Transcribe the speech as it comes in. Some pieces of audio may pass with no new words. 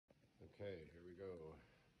Okay, here we go.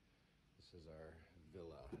 This is our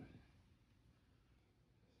villa.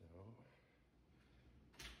 So,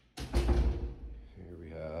 here we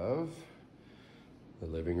have the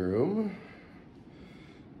living room,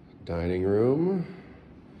 dining room,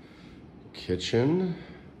 kitchen,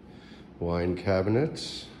 wine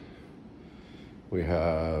cabinets. We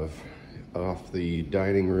have off the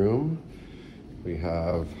dining room, we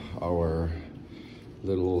have our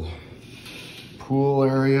little pool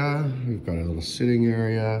area. We've got a little sitting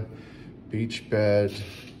area, beach bed.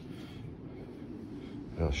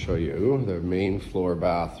 I'll show you the main floor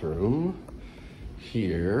bathroom.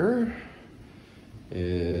 Here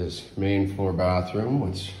is main floor bathroom.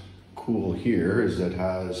 What's cool here is it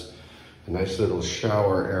has a nice little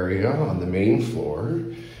shower area on the main floor,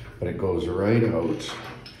 but it goes right out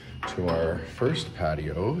to our first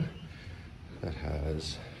patio that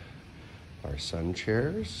has our sun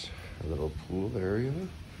chairs, a little pool area.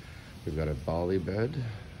 We've got a bolly bed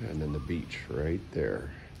and then the beach right there.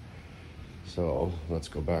 So let's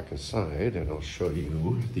go back inside and I'll show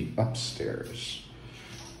you the upstairs.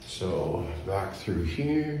 So back through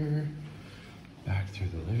here, back through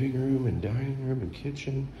the living room and dining room and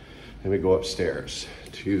kitchen. Then we go upstairs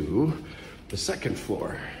to the second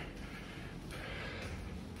floor.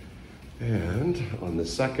 And on the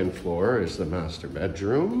second floor is the master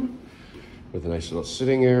bedroom with a nice little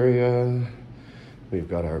sitting area. We've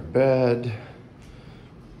got our bed,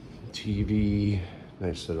 TV,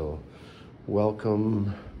 nice little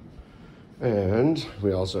welcome. And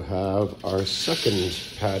we also have our second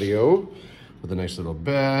patio with a nice little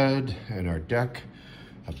bed and our deck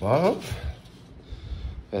above.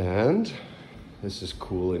 And this is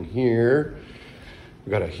cool in here.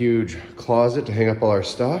 We've got a huge closet to hang up all our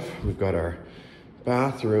stuff. We've got our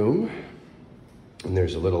bathroom, and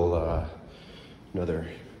there's a little, another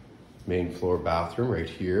main floor bathroom right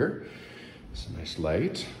here. It's a nice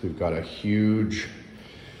light. We've got a huge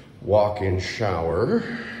walk-in shower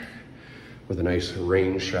with a nice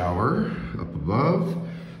rain shower up above.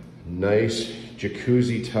 Nice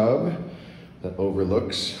jacuzzi tub that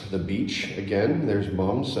overlooks the beach. Again, there's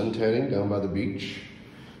mom suntanning down by the beach.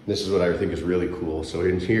 This is what I think is really cool. So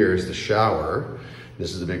in here is the shower.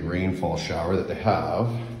 This is the big rainfall shower that they have.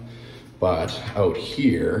 But out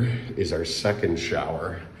here is our second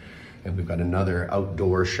shower. And we've got another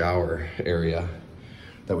outdoor shower area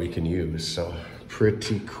that we can use. So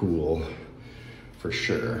pretty cool for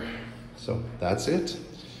sure. So that's it.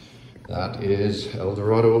 That is El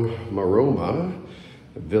Dorado Maroma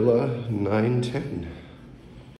Villa 910.